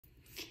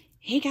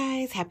Hey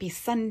guys, happy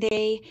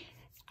Sunday.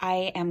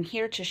 I am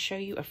here to show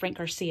you a Frank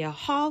Garcia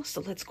haul, so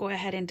let's go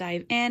ahead and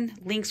dive in.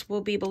 Links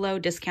will be below,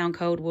 discount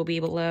code will be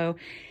below.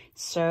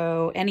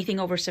 So anything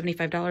over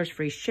 $75,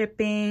 free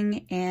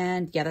shipping,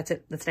 and yeah, that's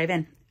it. Let's dive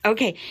in.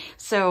 Okay,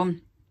 so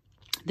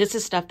this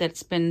is stuff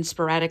that's been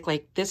sporadic.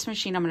 Like this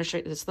machine, I'm going to show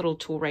you this little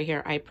tool right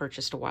here I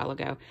purchased a while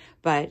ago,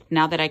 but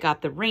now that I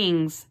got the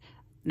rings,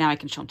 now I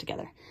can show them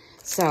together.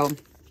 So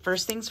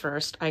first things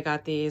first, I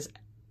got these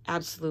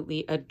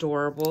absolutely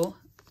adorable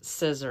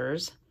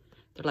scissors.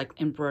 They're like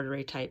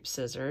embroidery type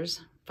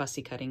scissors,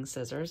 fussy cutting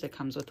scissors. It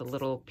comes with a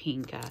little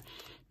pink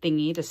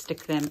thingy to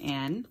stick them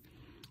in.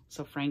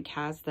 So Frank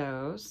has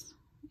those,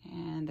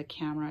 and the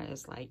camera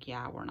is like,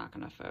 yeah, we're not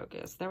going to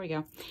focus. There we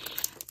go.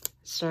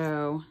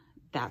 So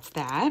that's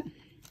that.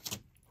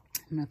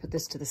 I'm going to put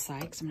this to the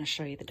side because I'm going to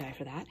show you the die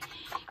for that.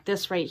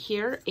 This right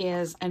here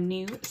is a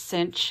new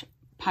cinch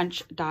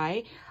punch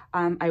die.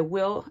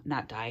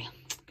 Not die.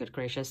 Good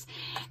gracious.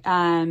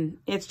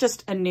 It's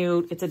just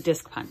it's a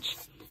disc punch.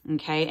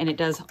 Okay. And it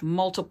does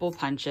multiple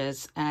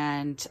punches.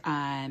 And,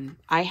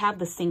 I have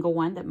the single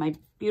one that my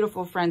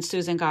beautiful friend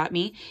Susan got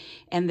me.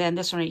 And then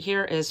this one right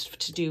here is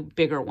to do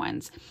bigger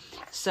ones.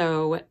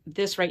 So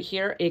this right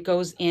here, it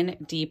goes in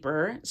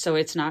deeper. So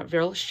it's not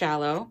real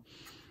shallow.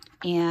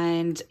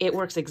 And it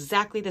works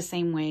exactly the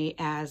same way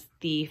as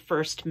the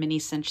first mini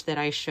cinch that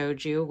I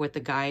showed you with the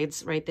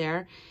guides right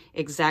there.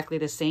 Exactly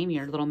the same.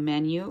 Your little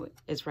menu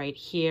is right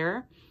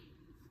here.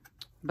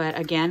 But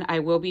again, I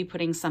will be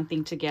putting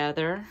something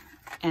together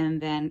and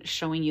then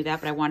showing you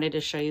that. But I wanted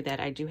to show you that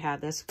I do have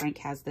this. Frank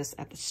has this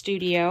at the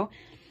studio.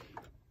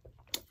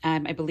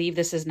 I believe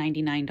this is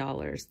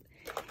 $99.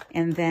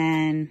 And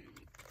then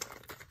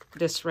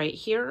this right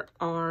here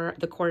are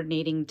the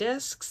coordinating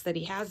discs that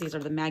he has. These are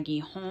the Maggie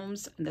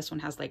Holmes. And this one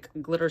has like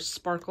glitter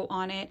sparkle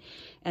on it.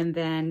 And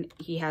then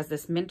he has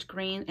this mint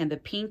green, and the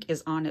pink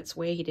is on its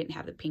way. He didn't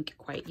have the pink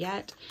quite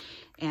yet.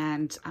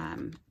 And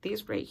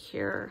these right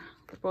here,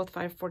 they're both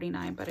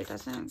 $5.49, but it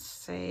doesn't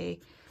say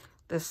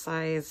the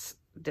size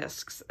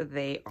discs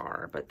they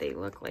are, but they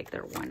look like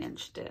they're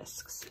 1-inch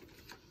discs.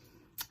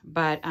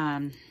 But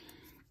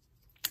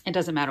it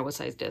doesn't matter what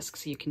size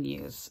discs. You can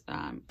use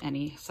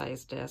any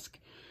size disc.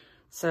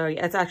 So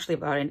it's actually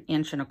about 1.25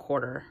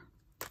 inches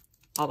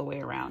all the way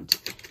around.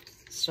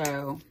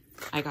 So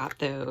I got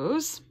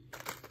those.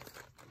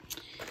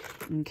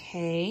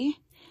 Okay.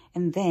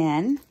 And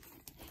then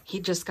he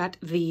just got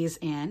these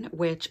in,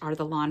 which are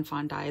the Lawn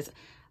Fawn dies.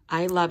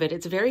 I love it.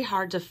 It's very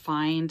hard to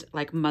find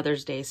like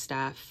Mother's Day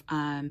stuff.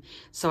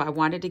 So I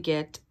wanted to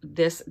get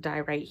this die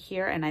right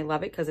here, and I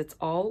love it because it's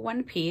all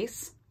one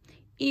piece.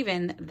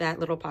 Even that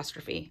little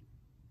apostrophe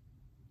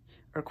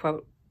or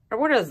quote, or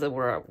what is the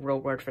real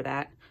word for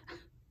that?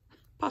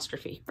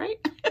 Apostrophe, right?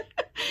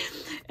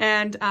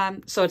 And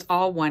so it's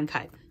all one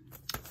cut.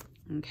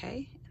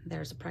 Okay,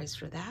 there's a price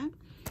for that.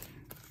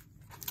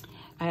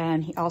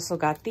 And he also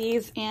got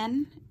these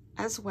in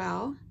as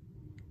well.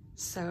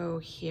 So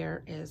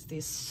here is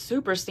this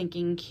super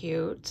stinking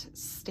cute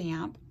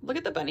stamp. Look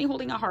at the bunny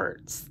holding a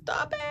heart.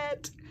 Stop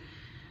it.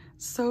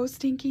 So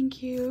stinking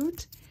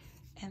cute.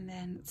 And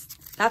then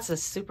that's a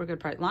super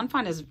good price. Lawn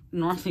Fawn is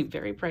normally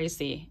very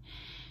pricey.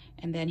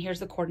 And then here's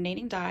the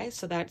coordinating die.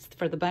 So that's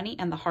for the bunny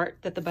and the heart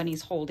that the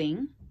bunny's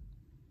holding.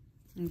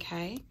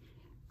 Okay.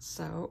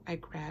 So I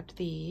grabbed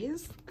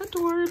these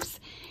adorbs.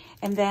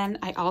 And then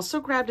I also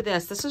grabbed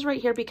this. This is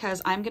right here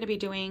because I'm going to be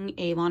doing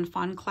a Lawn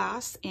Fawn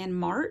class in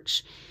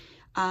March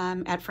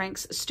at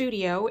Frank's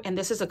studio. And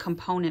this is a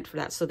component for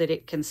that so that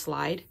it can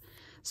slide.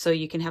 So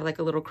you can have like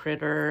a little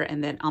critter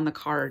and then on the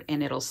card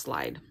and it'll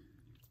slide.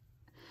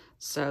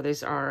 So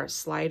these are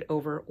slide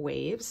over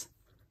waves.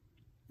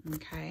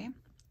 Okay.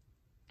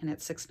 And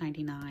it's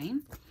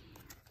 $6.99.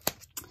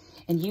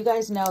 And you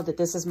guys know that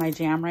this is my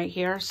jam right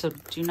here. So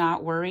do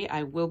not worry.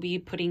 I will be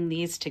putting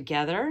these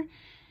together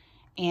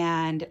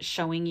and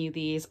showing you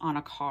these on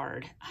a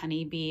card.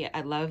 Honeybee,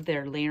 I love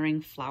their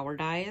layering flower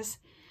dies.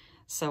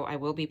 So I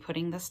will be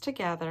putting this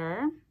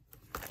together.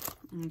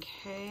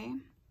 Okay.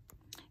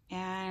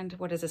 And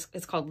what is this?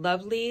 It's called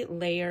Lovely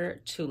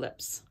Layer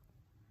Tulips.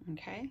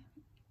 Okay.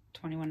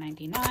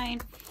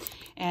 $21.99.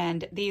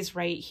 And these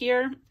right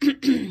here,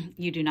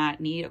 you do not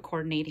need a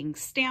coordinating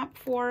stamp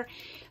for,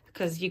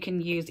 because you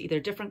can use either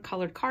different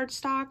colored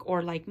cardstock,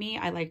 or like me,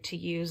 I like to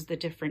use the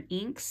different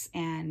inks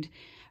and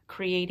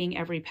creating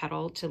every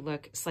petal to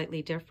look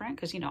slightly different,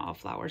 because you know all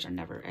flowers are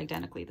never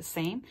identically the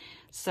same.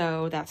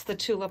 So that's the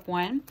tulip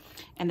one.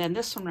 And then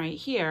this one right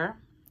here,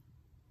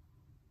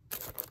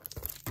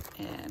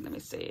 and let me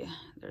see,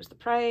 there's the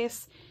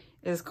price,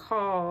 is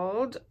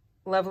called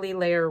Lovely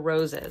Layer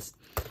Roses.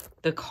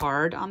 The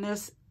card on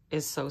this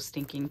is so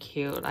stinking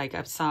cute. Like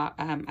I've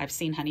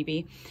seen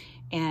Honeybee,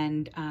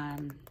 and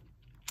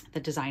the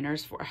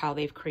designers for how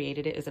they've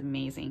created it is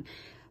amazing.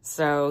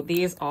 So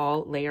these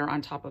all layer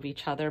on top of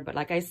each other. But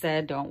like I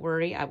said, don't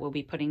worry, I will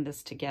be putting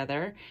this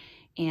together.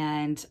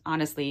 And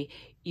honestly,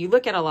 you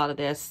look at a lot of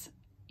this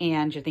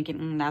and you're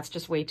thinking, that's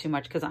just way too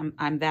much because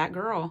I'm that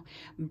girl.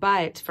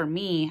 But for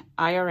me,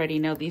 I already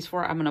know these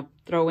 4 I'm going to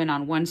throw in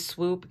on one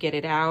swoop, get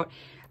it out,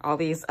 all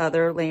these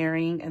other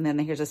layering, and then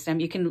here's a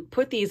stem. You can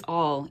put these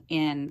all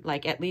in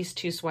like at least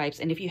 2 swipes.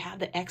 And if you have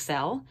the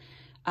XL,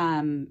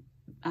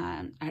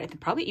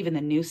 probably even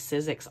the new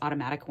Sizzix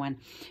automatic one,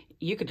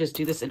 you could just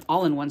do this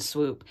all in one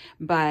swoop.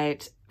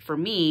 But for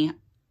me,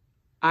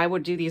 I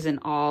would do these in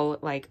all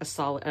like a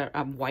solid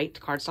white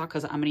cardstock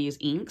because I'm going to use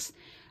inks,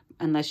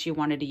 unless you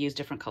wanted to use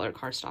different colored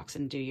cardstocks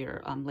and do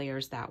your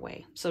layers that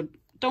way. So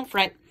don't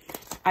fret.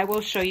 I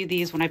will show you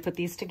these when I put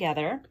these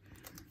together.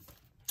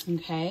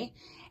 Okay.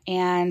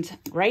 And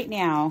right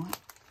now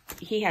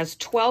he has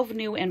 12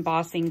 new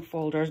embossing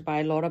folders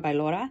by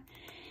Laura.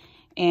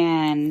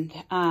 And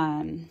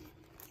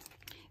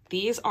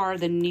these are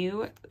the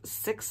new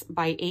 6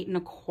 by 8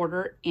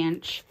 1/4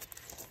 inch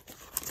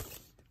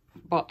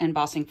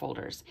embossing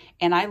folders.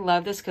 And I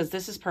love this because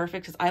this is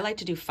perfect because I like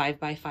to do 5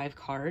 by 5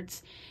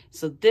 cards.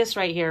 So this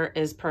right here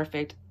is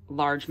perfect,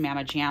 large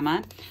Mama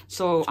Jamma.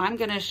 So I'm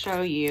going to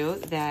show you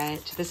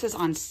that this is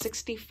on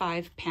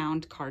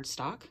 65-pound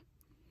cardstock.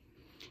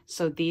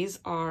 So these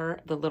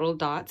are the little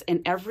dots,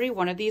 and every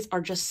one of these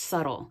are just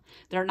subtle.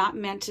 They're not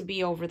meant to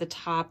be over the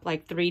top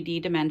like 3D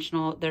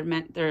dimensional.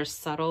 They're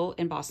subtle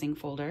embossing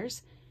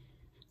folders.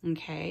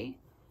 Okay.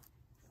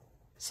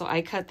 So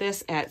I cut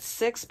this at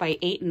 6 by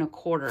 8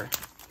 1/4.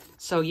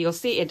 So you'll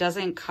see it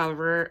doesn't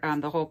cover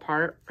the whole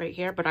part right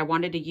here, but I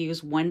wanted to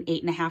use one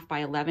 8.5 by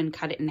 11,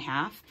 cut it in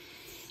half.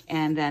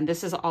 And then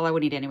this is all I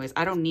would need anyways.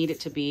 I don't need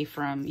it to be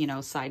from, you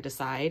know, side to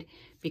side,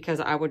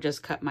 because I would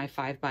just cut my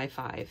 5 by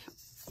 5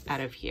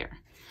 out of here.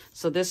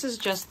 So this is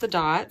just the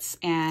dots,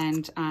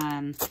 and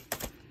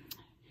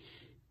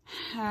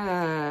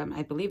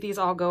I believe these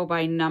all go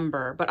by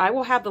number, but I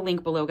will have the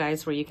link below,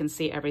 guys, where you can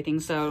see everything,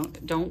 so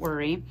don't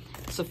worry.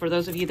 So for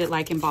those of you that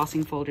like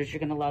embossing folders, you're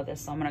going to love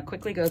this. So I'm going to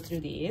quickly go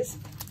through these.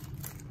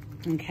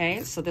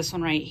 Okay, so this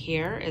one right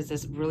here is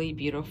this really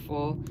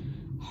beautiful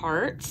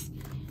heart.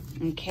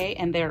 Okay,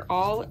 and they're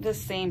all the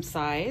same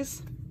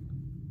size,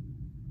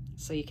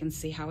 so you can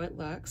see how it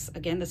looks.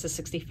 Again, this is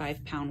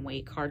 65-pound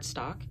weight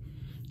cardstock,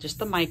 just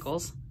the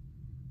Michaels.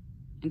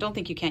 And don't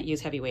think you can't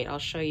use heavyweight. I'll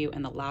show you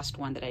in the last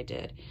one that I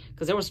did,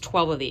 because there was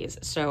 12 of these.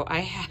 So I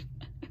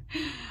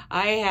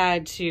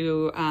had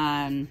to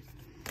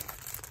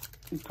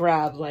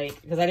grab,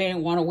 like, because I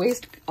didn't want to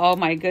waste all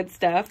my good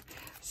stuff.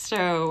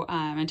 So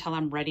until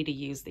I'm ready to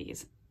use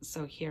these.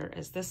 So here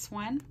is this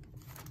one,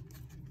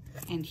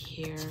 and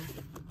here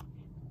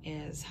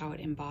is how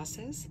it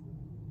embosses.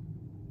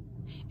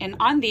 And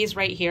on these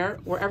right here,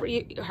 wherever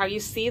how you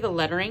see the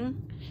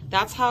lettering,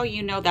 that's how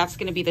you know that's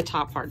going to be the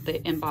top part,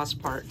 the embossed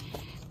part.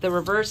 The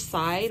reverse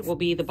side will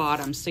be the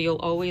bottom. So you'll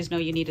always know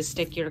you need to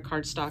stick your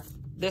cardstock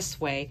this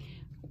way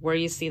where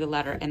you see the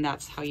letter, and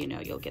that's how you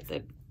know you'll get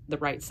the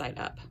right side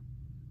up.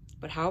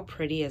 But how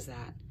pretty is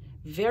that?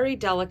 Very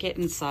delicate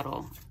and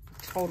subtle.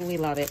 Totally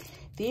love it.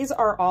 These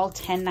are all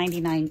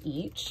 $10.99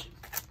 each.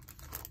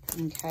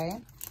 Okay.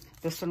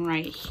 This one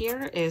right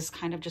here is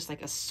kind of just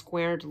like a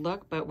squared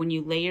look, but when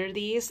you layer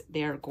these,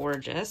 they're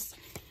gorgeous.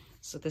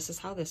 So this is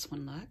how this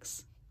one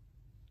looks.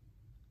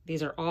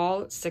 These are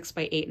all 6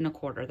 by 8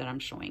 1/4 that I'm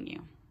showing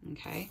you.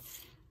 Okay.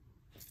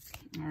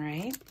 All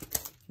right.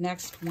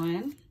 Next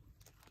one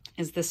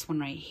is this one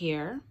right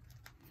here.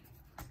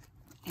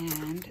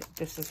 And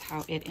this is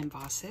how it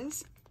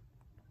embosses.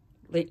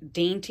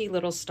 Dainty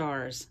little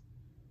stars.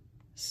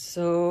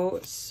 So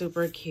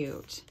super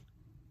cute.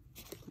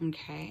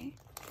 Okay.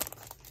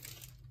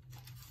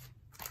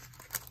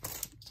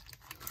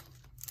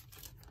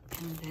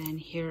 And then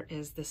here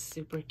is the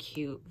super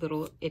cute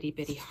little itty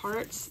bitty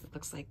hearts. It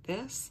looks like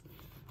this.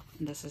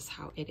 And this is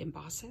how it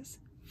embosses.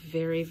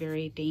 Very,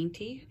 very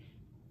dainty.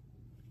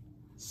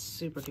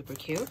 Super duper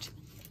cute.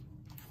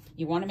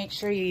 You want to make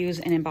sure you use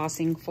an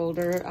embossing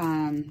folder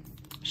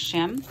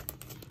shim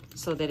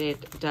so that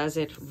it does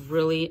it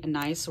really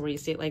nice. So where you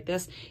see it like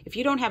this. If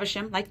you don't have a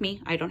shim, like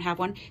me, I don't have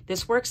one.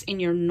 This works in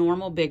your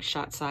normal big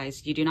shot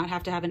size. You do not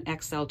have to have an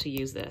XL to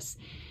use this.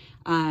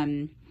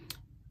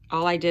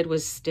 All I did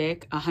was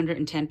stick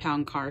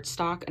 110-pound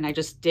cardstock, and I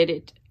just did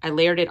it. I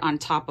layered it on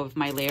top of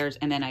my layers,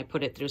 and then I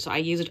put it through. So I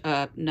used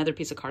another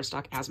piece of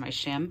cardstock as my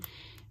shim,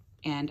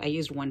 and I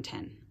used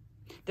 110.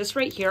 This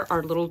right here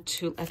are little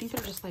I think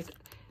they're just like,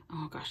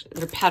 oh gosh,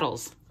 they're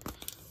petals.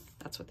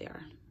 That's what they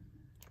are.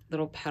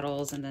 Little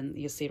petals, and then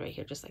you see right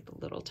here, just like the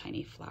little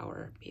tiny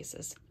flower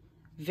pieces.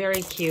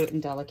 Very cute and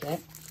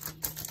delicate.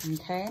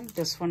 Okay,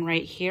 this one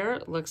right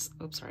here looks,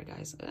 oops, sorry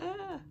guys.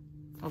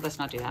 Oh, let's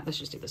not do that. Let's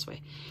just do this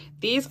way.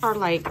 These are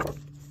like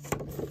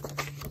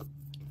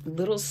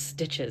little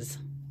stitches.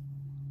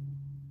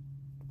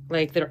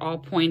 Like they're all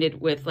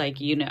pointed with like,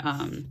 you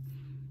know,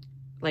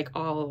 like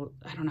all,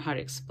 I don't know how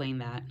to explain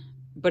that,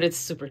 but it's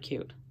super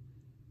cute.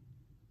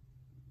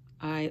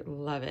 I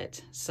love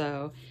it.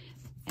 So,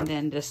 and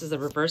then this is the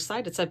reverse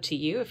side. It's up to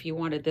you if you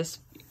wanted this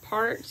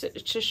part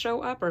to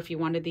show up or if you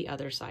wanted the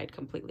other side,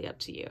 completely up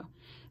to you.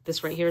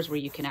 This right here is where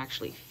you can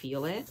actually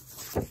feel it.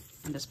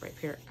 And this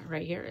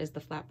right here is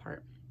the flat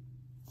part.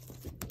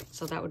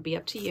 So that would be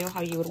up to you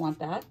how you would want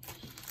that.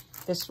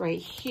 This right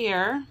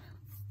here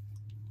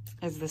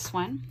is this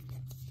one.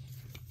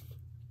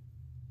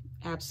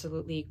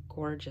 Absolutely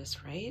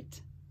gorgeous,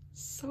 right?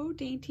 So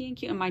dainty and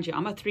cute. And mind you,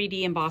 I'm a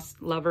 3D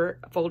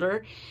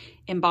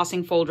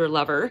embossing folder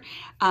lover.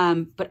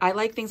 But I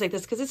like things like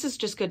this because this is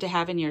just good to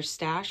have in your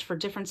stash for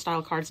different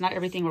style cards. Not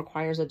everything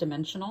requires a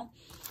dimensional.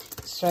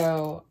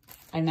 So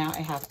now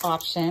I have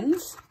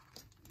options.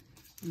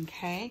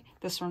 Okay,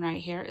 this one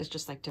right here is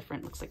just like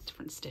different, looks like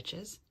different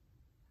stitches.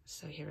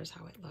 So here's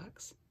how it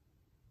looks.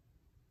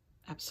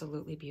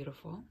 Absolutely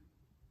beautiful.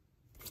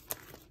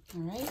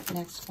 All right,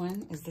 next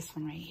one is this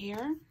one right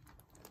here.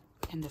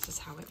 And this is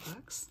how it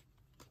looks.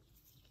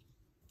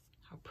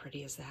 How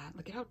pretty is that?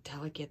 Look at how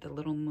delicate, the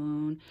little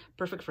moon.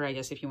 Perfect for, I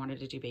guess, if you wanted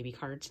to do baby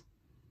cards.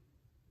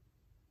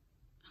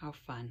 How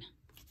fun.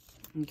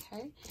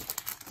 Okay,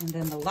 and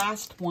then the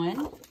last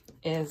one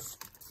is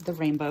the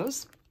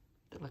rainbows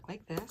that look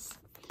like this.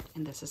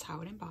 And this is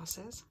how it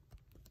embosses.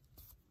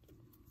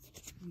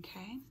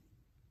 Okay.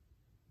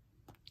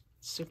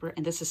 Super,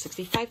 and this is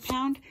 65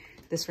 pound.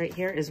 This right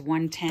here is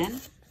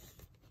 110.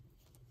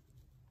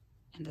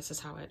 And this is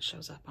how it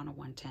shows up on a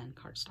 110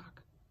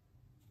 cardstock.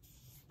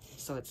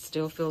 So it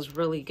still feels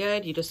really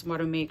good. You just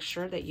want to make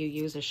sure that you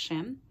use a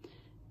shim.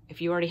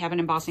 If you already have an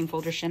embossing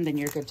folder shim, then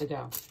you're good to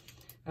go.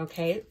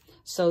 Okay,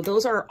 so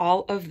those are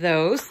all of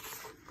those.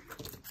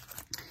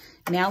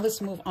 Now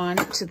let's move on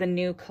to the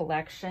new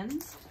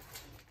collections.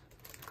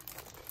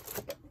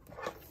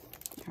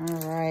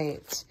 All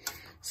right,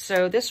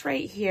 so this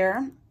right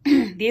here,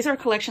 these are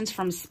collections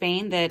from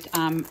Spain that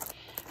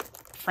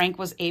Frank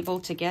was able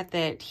to get,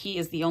 that he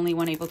is the only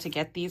one able to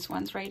get these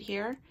ones right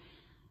here.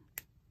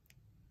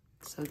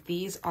 So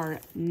these are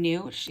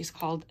new. She's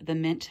called the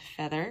Mint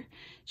Feather.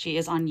 She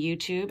is on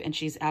YouTube and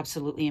she's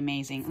absolutely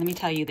amazing. Let me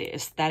tell you, the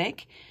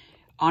aesthetic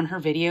on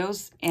her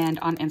videos and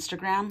on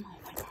Instagram, oh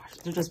my gosh,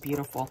 they're just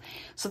beautiful.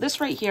 So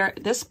this right here,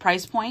 this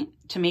price point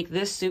to make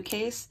this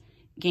suitcase,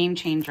 game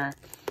changer.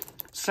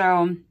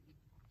 So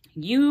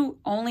you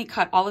only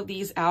cut all of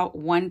these out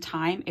one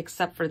time,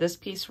 except for this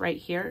piece right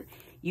here.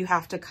 You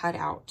have to cut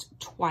out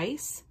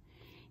twice,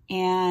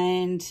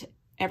 and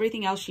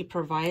everything else she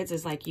provides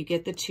is like, you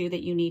get the 2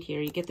 that you need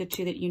here, you get the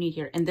 2 that you need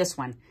here, and this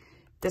one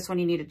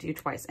you need to do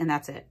twice, and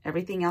that's it.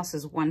 Everything else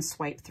is one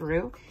swipe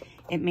through.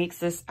 It makes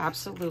this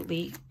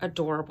absolutely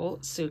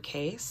adorable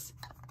suitcase.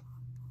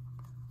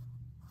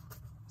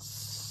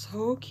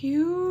 So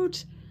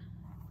cute.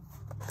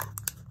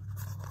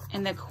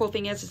 And the cool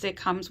thing is it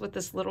comes with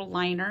this little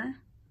liner.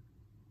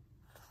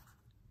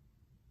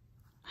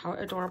 How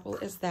adorable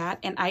is that?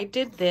 And I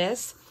did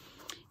this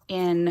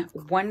in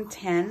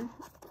 110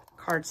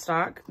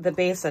 cardstock, the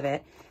base of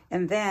it.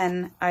 And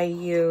then I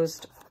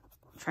used,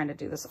 I'm trying to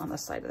do this on the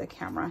side of the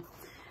camera.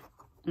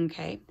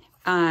 Okay.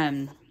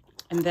 And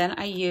then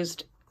I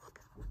used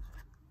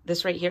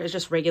this right here is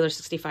just regular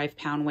 65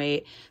 pound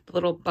weight. The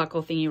little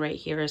buckle thingy right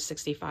here is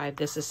 65.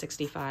 This is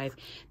 65.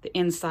 The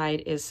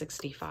inside is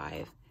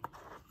 65.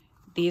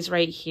 These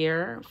right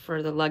here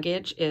for the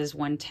luggage is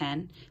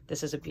 110.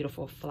 This is a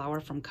beautiful flower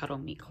from Cuddle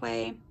Me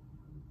Clay.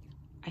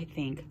 I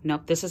think.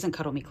 Nope, this isn't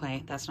Cuddle Me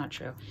Clay. That's not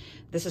true.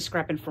 This is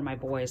Scrapping for My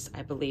Boys,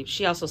 I believe.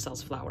 She also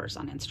sells flowers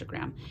on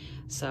Instagram.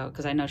 So,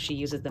 because I know she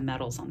uses the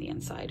metals on the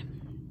inside.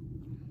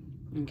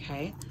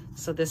 Okay,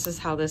 so this is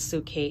how this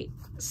suitcase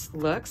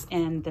looks.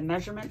 And the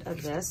measurement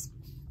of this,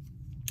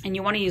 and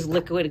you want to use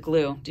liquid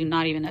glue. Do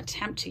not even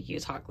attempt to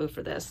use hot glue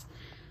for this.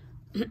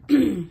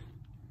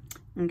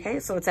 Okay,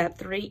 so it's at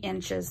 3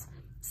 inches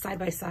side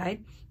by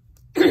side.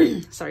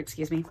 Sorry,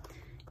 excuse me.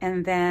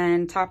 And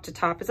then top to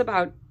top is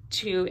about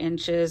 2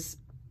 inches,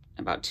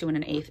 about 2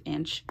 1/8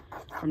 inch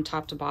from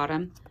top to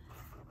bottom.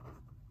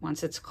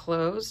 Once it's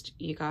closed,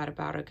 you got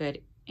about a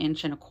good 1.25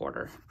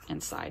 inches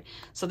inside.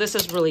 So this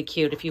is really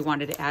cute if you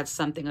wanted to add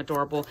something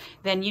adorable.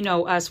 Then you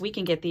know us, we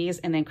can get these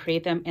and then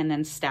create them and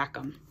then stack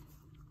them.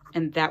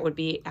 And that would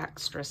be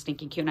extra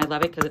stinking cute. And I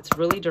love it because it's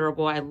really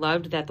durable. I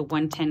loved that the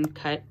 110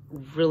 cut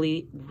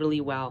really, really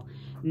well.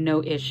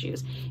 No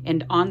issues.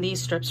 And on these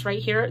strips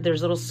right here,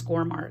 there's little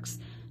score marks.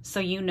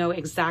 So you know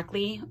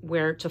exactly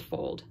where to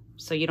fold.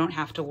 So you don't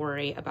have to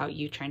worry about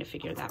you trying to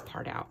figure that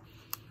part out.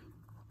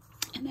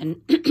 And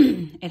then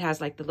it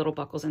has like the little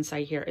buckles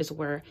inside here is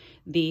where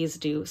these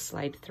do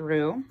slide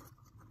through.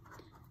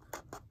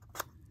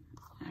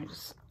 I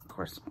just, of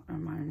course,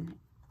 I'm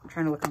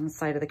trying to look on the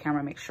side of the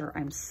camera, make sure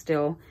I'm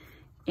still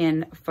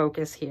in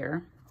focus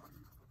here.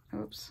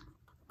 Oops.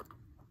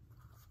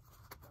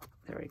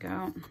 There we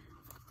go.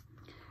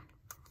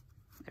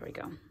 There we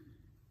go.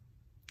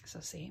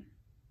 So see,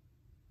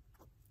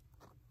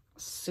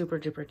 super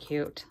duper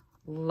cute.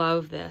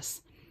 Love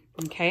this.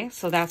 Okay,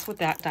 so that's what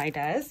that die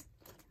does.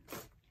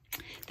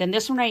 Then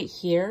this one right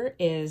here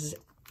is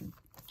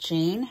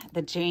Jane,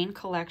 the Jane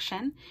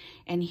collection.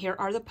 And here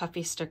are the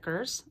puffy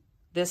stickers.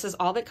 This is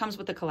all that comes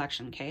with the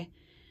collection, okay?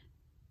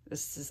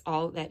 This is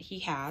all that he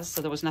has,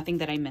 so there was nothing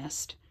that I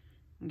missed.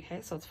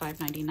 Okay, so it's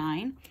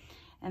 $5.99.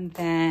 And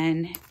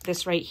then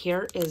this right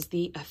here is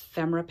the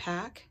ephemera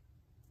pack.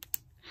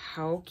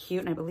 how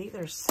cute. And I believe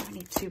there's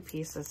 72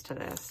 pieces to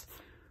this.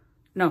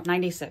 No,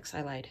 96.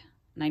 I lied.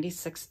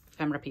 96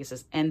 ephemera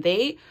pieces. And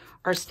they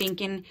are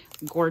stinking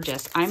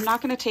gorgeous. I'm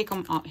not going to take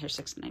them all. Here's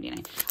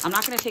 $6.99. I'm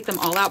not going to take them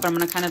all out, but I'm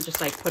going to kind of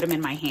just like put them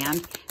in my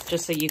hand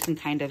just so you can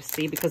kind of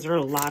see, because there are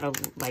a lot of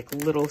like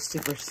little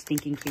super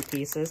stinking cute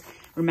pieces.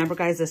 Remember,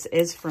 guys, this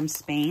is from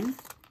Spain,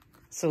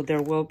 so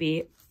there will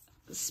be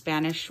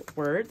Spanish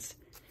words.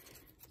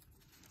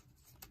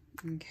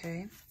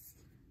 Okay.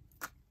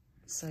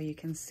 So you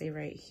can see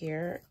right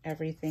here,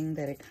 everything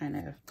that it kind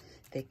of,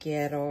 te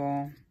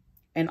quiero.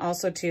 And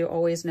also to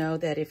always know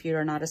that if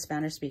you're not a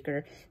Spanish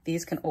speaker,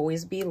 these can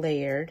always be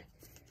layered.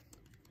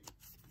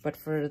 But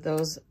for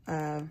those,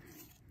 my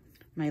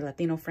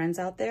Latino friends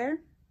out there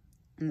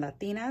and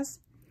Latinas,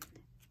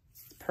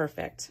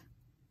 perfect.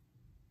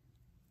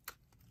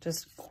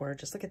 Just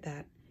gorgeous, look at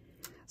that.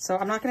 So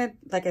I'm not gonna,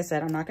 like I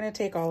said, I'm not gonna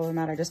take all of them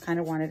out. I just kind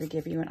of wanted to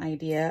give you an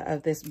idea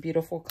of this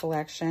beautiful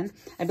collection.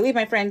 I believe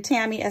my friend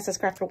Tammy, SS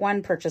Crafter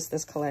 1, purchased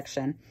this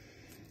collection.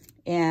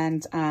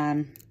 And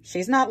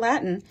she's not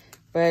Latin,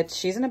 but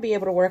she's going to be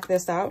able to work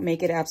this out,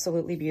 make it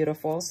absolutely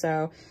beautiful.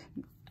 So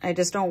I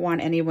just don't want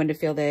anyone to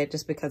feel that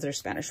just because there's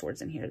Spanish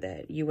words in here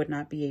that you would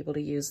not be able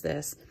to use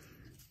this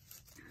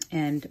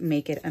and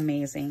make it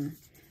amazing.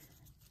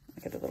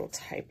 Look at the little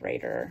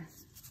typewriter.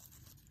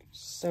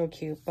 So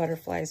cute.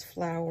 Butterflies,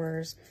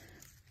 flowers,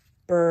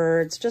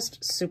 birds,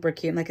 just super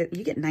cute. Like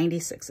you get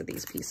 96 of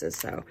these pieces.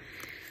 So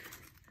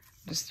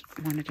just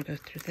wanted to go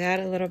through that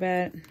a little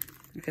bit.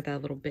 Look at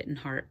that little bitten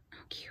heart.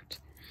 How cute.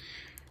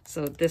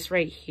 So this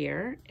right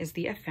here is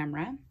the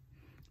ephemera.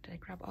 Did I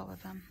grab all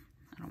of them?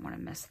 I don't want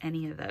to miss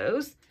any of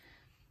those.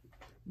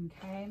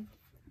 Okay.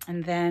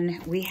 And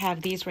then we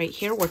have these right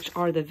here, which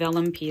are the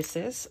vellum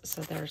pieces.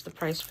 So there's the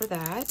price for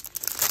that.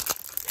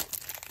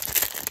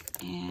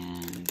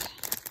 And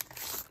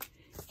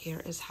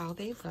here is how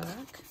they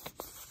look.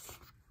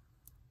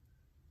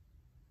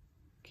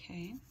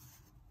 Okay.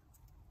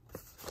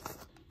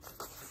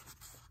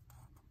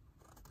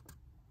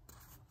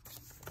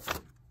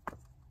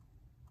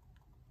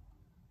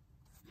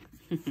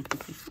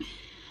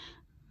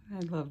 I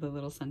love the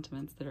little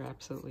sentiments that are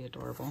absolutely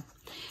adorable.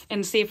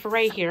 And see, for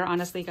right here,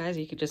 honestly, guys,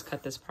 you could just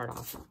cut this part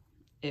off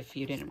if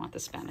you didn't want the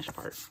Spanish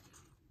part.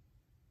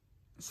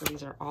 So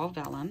these are all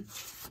vellum.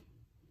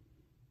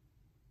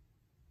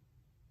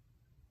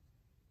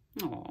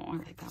 Oh, I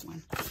like that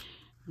one.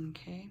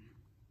 Okay.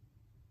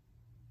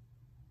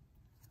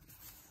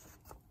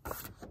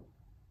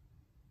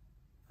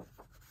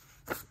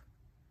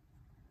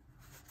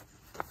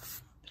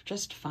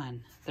 Just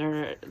fun.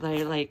 They're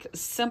like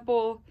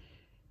simple.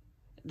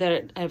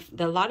 A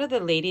lot of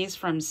the ladies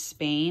from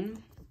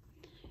Spain,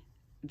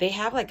 they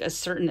have like a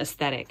certain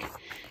aesthetic.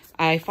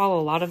 I follow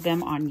a lot of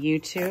them on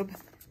YouTube,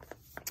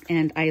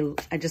 and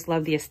I just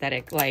love the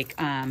aesthetic. Like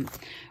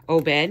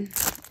Obed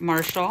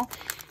Marshall,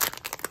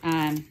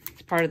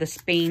 it's part of the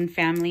Spain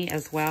family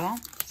as well.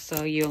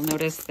 So you'll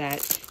notice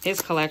that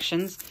his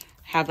collections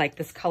have like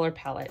this color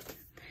palette.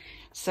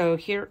 So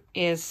here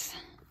is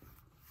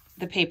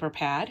the paper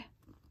pad.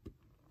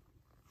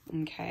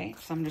 Okay,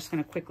 so I'm just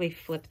going to quickly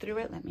flip through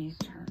it. Let me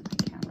turn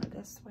my camera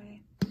this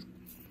way.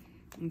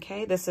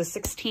 Okay, this is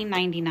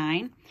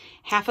 $16.99.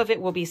 Half of it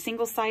will be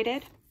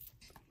single-sided,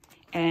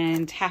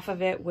 and half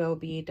of it will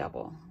be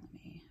double.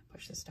 Let me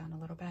push this down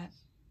a little bit.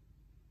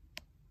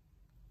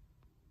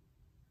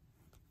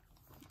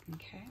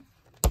 Okay,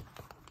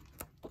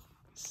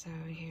 so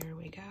here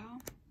we go.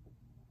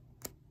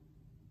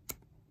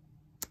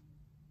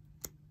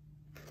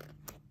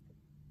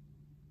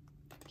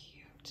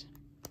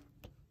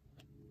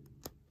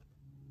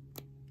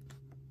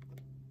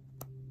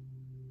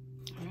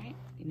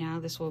 Now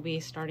this will be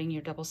starting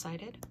your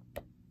double-sided.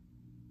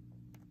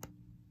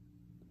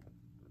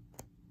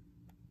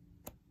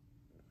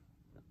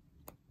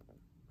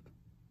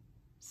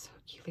 So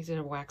cute. These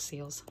are wax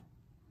seals.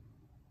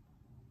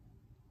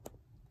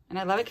 And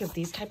I love it because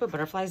these type of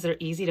butterflies, they're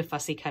easy to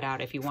fussy cut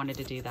out if you wanted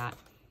to do that.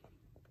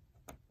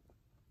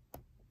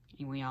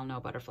 And we all know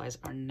butterflies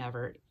are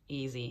never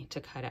easy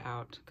to cut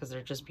out because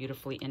they're just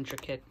beautifully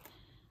intricate.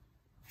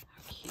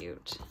 How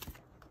cute.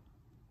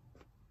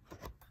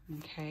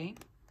 Okay.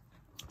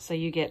 So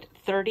you get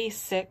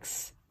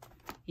 36,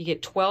 you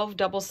get 12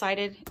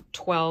 double-sided,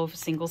 12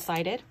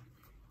 single-sided.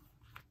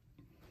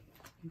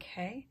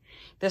 Okay.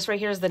 This right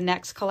here is the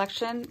next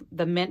collection,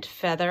 the Mint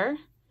Feather.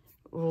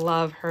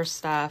 Love her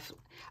stuff.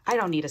 I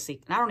don't need a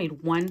sequin. I don't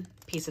need one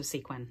piece of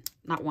sequin.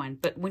 Not one.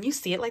 But when you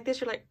see it like this,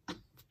 you're like,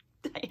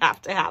 I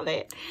have to have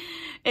it.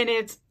 And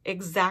it's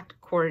exact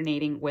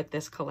coordinating with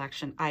this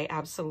collection. I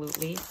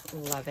absolutely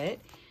love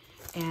it.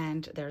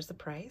 And there's the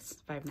price,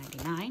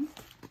 $5.99.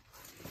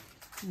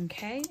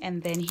 Okay,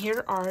 and then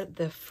here are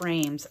the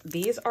frames.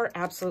 These are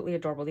absolutely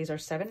adorable. These are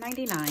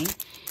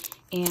 $7.99.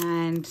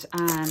 And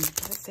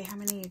let's see how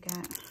many you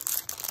got.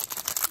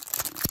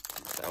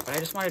 So, but I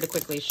just wanted to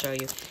quickly show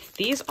you.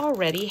 These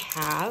already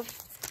have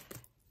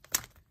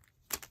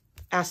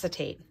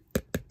acetate.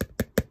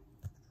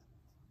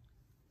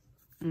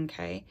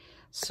 Okay,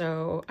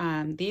 so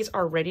these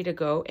are ready to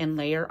go and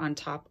layer on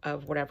top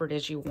of whatever it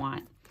is you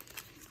want.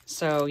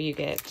 So you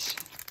get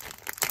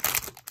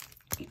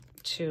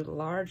 2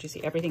 large. You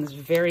see everything's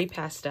very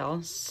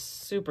pastel,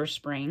 super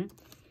spring.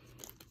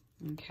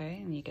 Okay,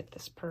 and you get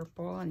this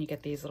purple and you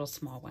get these little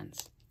small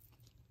ones.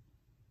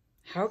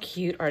 How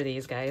cute are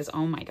these, guys?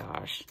 Oh my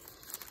gosh.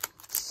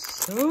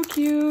 So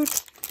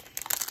cute.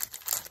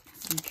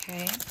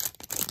 Okay.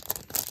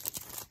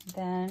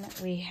 Then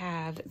we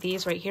have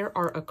these right here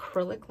are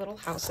acrylic little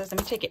houses.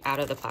 Let me take it out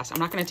of the plastic.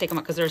 I'm not going to take them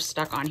out because they're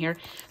stuck on here,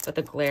 but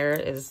the glare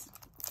is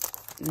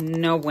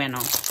no bueno.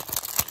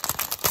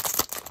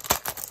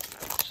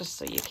 Just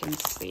so you can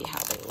see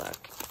how they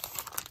look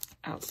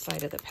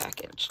outside of the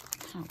package.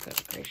 Oh, good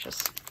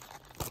gracious.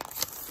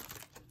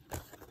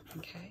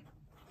 Okay.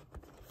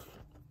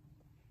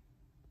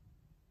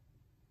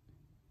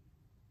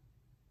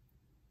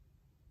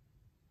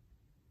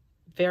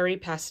 Very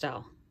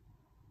pastel,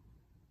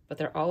 but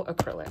they're all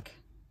acrylic.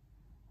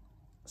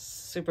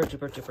 Super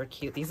duper duper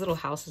cute. These little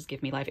houses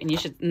give me life. And you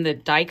should, and the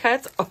die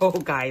cuts, oh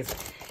guys,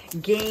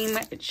 game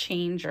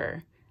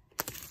changer.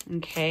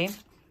 Okay.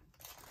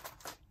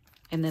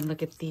 And then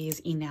look at these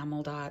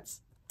enamel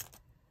dots.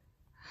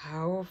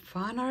 How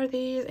fun are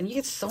these? And you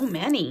get so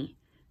many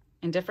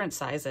in different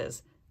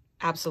sizes.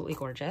 Absolutely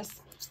gorgeous.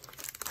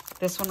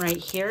 This one right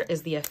here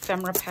is the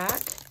ephemera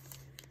pack.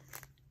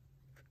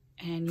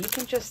 And you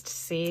can just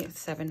see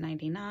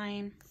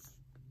 $7.99.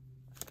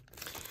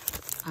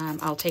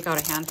 I'll take out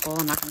a handful.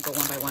 I'm not going to go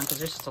one by one because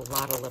there's just a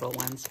lot of little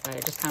ones, but I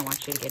just kind of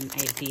want you to get an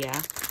idea.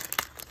 Let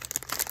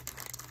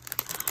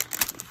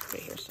me put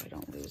it here so I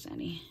don't lose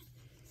any.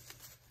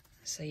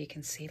 So you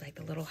can see like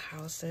the little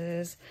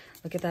houses.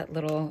 Look at that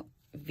little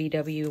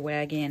VW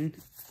wagon.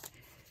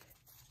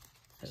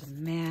 There's a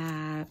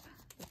map,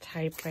 a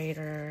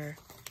typewriter.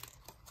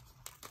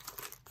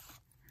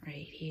 Right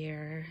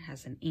here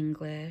has an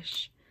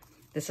English.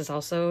 This is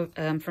also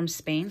from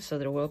Spain, so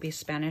there will be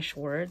Spanish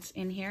words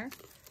in here.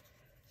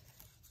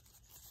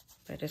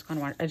 But I just kind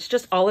of want, it's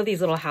just all of these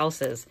little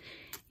houses.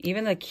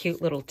 Even the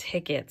cute little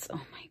tickets.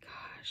 Oh my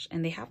gosh.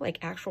 And they have like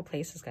actual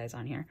places, guys,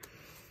 on here.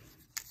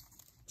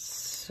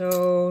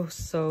 So,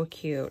 so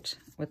cute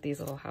with these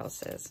little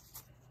houses.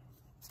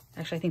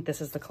 Actually, I think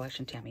this is the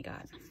collection Tammy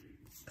got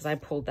because I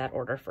pulled that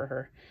order for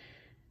her.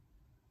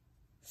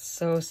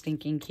 So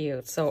stinking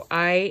cute. So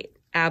I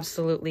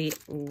absolutely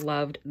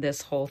loved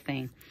this whole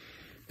thing.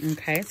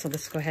 Okay, so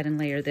let's go ahead and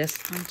layer this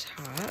on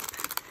top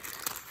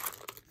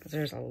because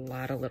there's a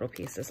lot of little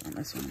pieces on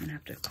this one. I'm gonna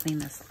have to clean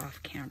this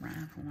off camera.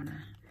 I don't want to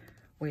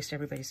waste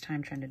everybody's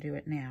time trying to do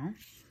it now.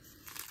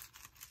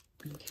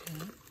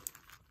 Okay.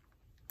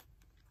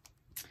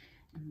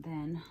 And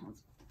then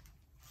let's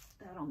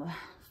put that on the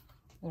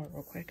floor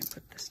real quick and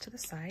put this to the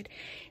side.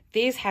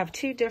 These have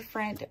 2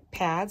 different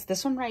pads.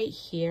 This one right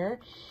here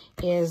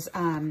is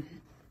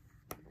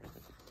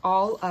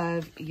all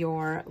of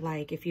your,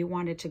 like, if you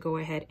wanted to go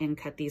ahead and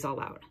cut these all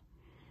out.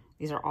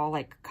 These are all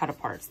like cut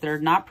aparts. They're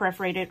not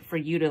perforated for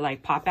you to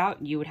like pop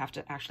out. You would have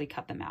to actually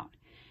cut them out.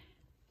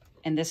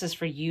 And this is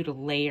for you to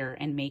layer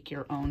and make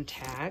your own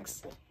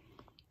tags.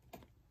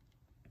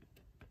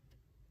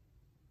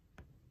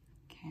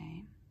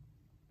 Okay.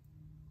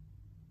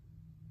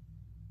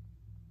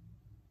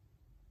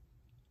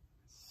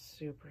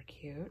 Super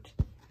cute.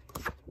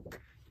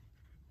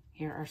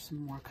 Here are some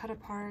more cut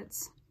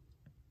aparts.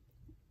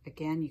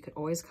 Again, you could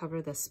always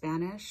cover the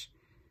Spanish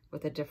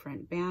with a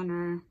different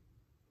banner.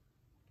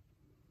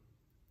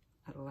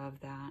 I love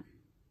that.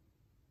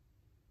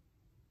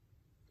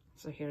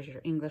 So here's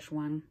your English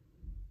one.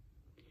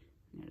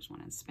 There's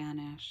one in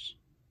Spanish.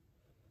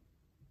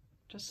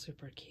 Just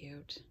super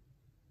cute.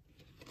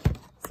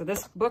 So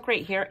this book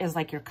right here is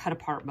like your cut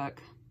apart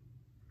book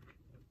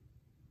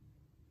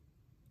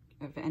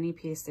of any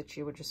piece that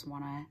you would just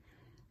want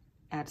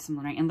to add some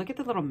lettering. And look at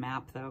the little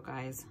map though,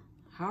 guys.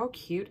 How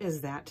cute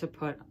is that to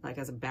put like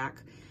as a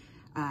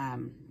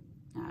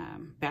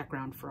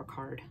background for a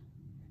card?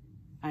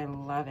 I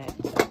love it.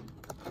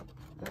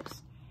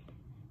 Oops.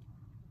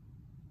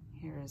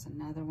 Here is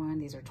another one.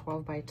 These are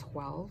 12 by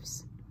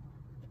 12s.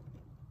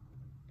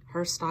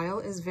 Her style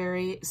is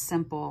very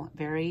simple,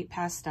 very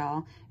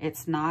pastel.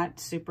 It's not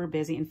super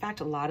busy. In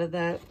fact, a lot of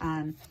the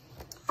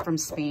from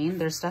Spain,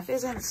 their stuff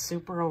isn't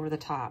super over the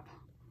top.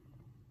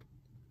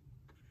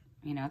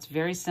 You know, it's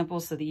very simple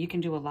so that you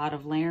can do a lot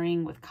of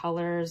layering with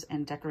colors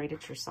and decorate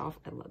it yourself.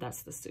 I love,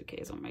 that's the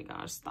suitcase. Oh my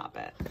gosh, stop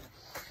it.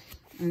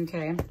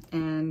 Okay,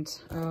 and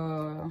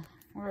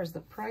where is the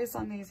price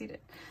on these?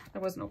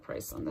 There was no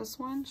price on this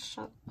one.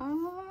 Shut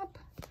up.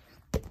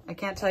 I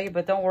can't tell you,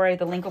 but don't worry.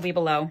 The link will be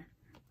below.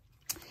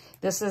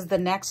 This is the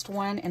next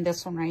one, and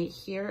this one right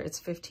here, it's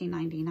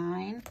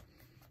 $15.99.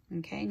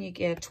 Okay, and you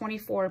get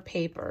 24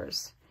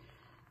 papers.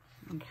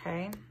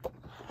 Okay,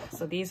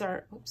 so these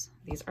are, oops,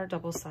 these are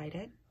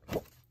double-sided.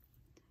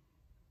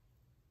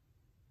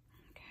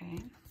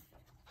 Okay,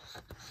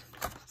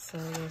 so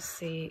you'll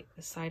see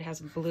the side has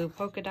blue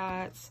polka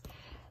dots,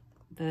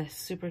 the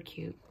super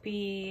cute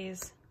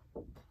bees.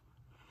 It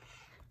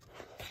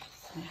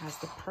has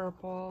the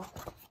purple.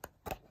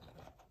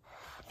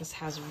 This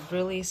has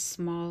really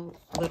small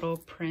little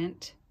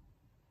print.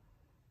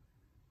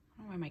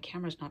 I don't know why my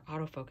camera's not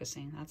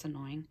autofocusing. That's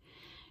annoying.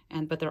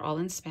 But they're all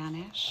in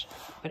Spanish,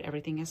 but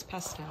everything is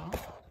pastel.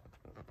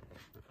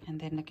 And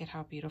then look at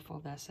how beautiful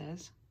this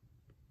is.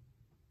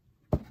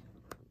 Oh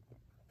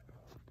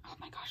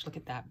my gosh, look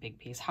at that big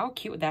piece. How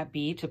cute would that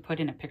be to put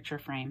in a picture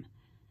frame?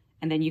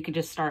 And then you can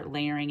just start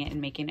layering it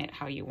and making it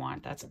how you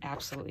want. That's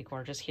absolutely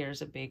gorgeous.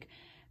 Here's a big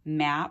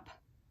map.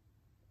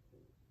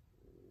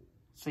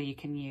 So you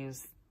can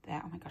use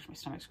that. Oh my gosh, my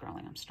stomach's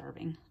growling. I'm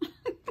starving.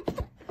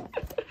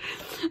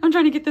 I'm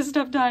trying to get this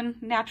stuff done.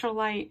 Natural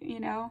light, you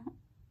know.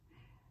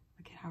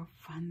 Look at how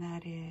fun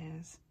that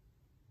is.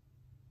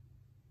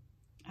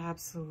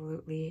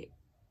 Absolutely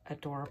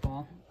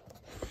adorable.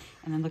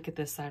 And then look at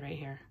this side right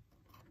here.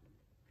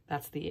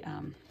 That's the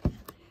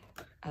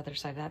other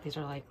side of that. These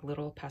are like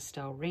little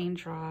pastel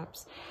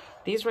raindrops.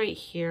 These right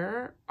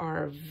here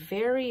are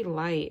very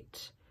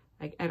light.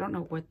 I don't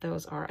know what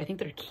those are. I think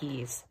they're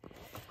keys.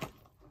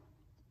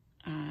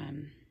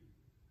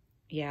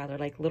 Yeah, they're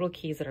like little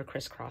keys that are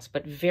crisscross,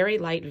 but very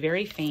light,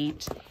 very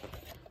faint.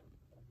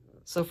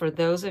 So for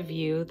those of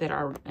you that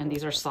are, and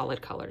these are solid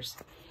colors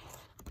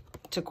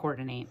to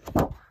coordinate.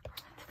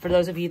 For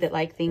those of you that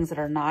like things that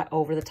are not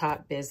over the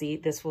top busy,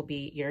 this will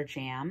be your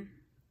jam.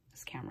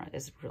 This camera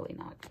is really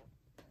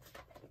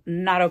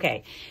not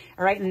okay.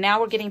 All right, now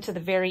we're getting to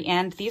the very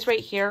end. These right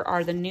here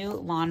are the new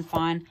Lawn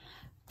Fawn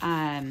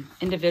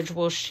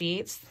individual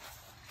sheets.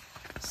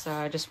 So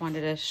I just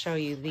wanted to show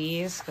you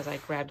these because I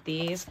grabbed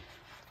these.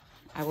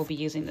 I will be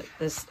using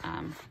this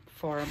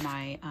for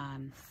my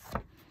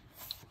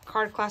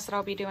card class that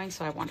I'll be doing.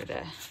 So I wanted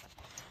to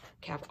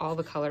have all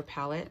the color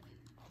palette.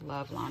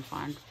 Love Lawn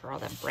Fawn for all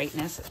that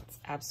brightness. It's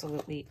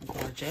absolutely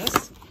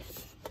gorgeous.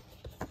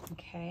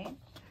 Okay.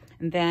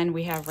 And then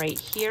we have right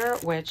here,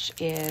 which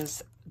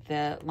is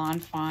the Lawn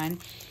Fawn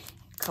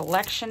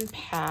collection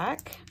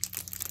pack.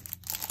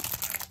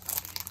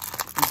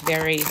 It's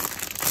very,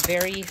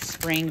 very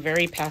spring,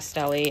 very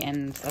pastel-y,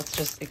 and that's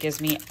just, it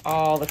gives me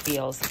all the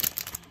feels.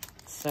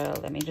 So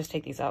let me just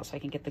take these out so I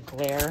can get the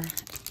glare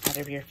out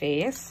of your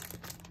face.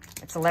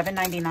 It's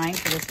 $11.99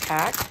 for this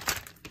pack.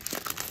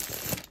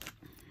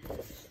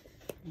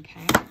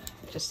 Okay,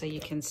 just so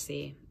you can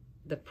see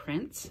the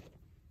prints.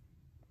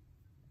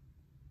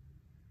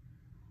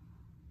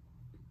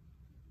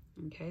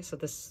 Okay, so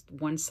this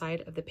one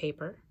side of the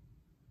paper,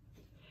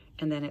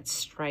 and then it's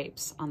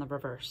stripes on the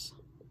reverse.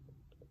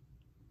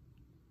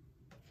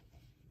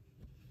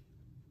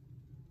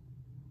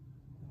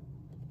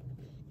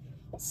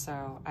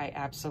 So I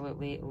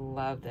absolutely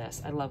love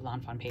this. I love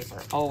Lawn Fawn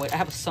paper. Oh, I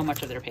have so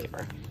much of their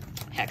paper.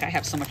 Heck, I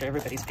have so much of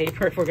everybody's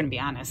paper, if we're going to be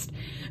honest.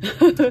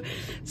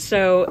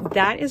 So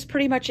that is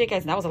pretty much it,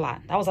 guys. That was a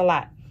lot. That was a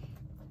lot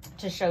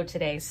to show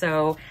today.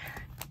 So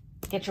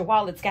get your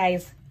wallets,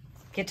 guys.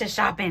 Get to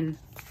shopping.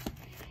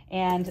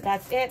 And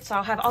that's it. So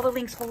I'll have all the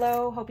links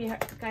below. Hope you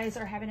guys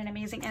are having an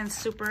amazing and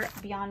super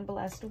beyond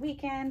blessed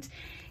weekend.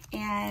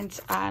 And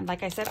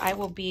like I said, I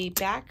will be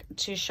back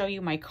to show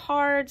you my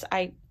cards.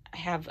 I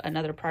have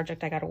another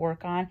project I got to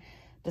work on,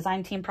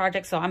 design team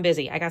project. So I'm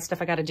busy. I got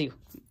stuff I got to do.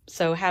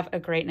 So have a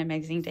great and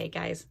amazing day,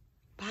 guys.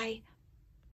 Bye.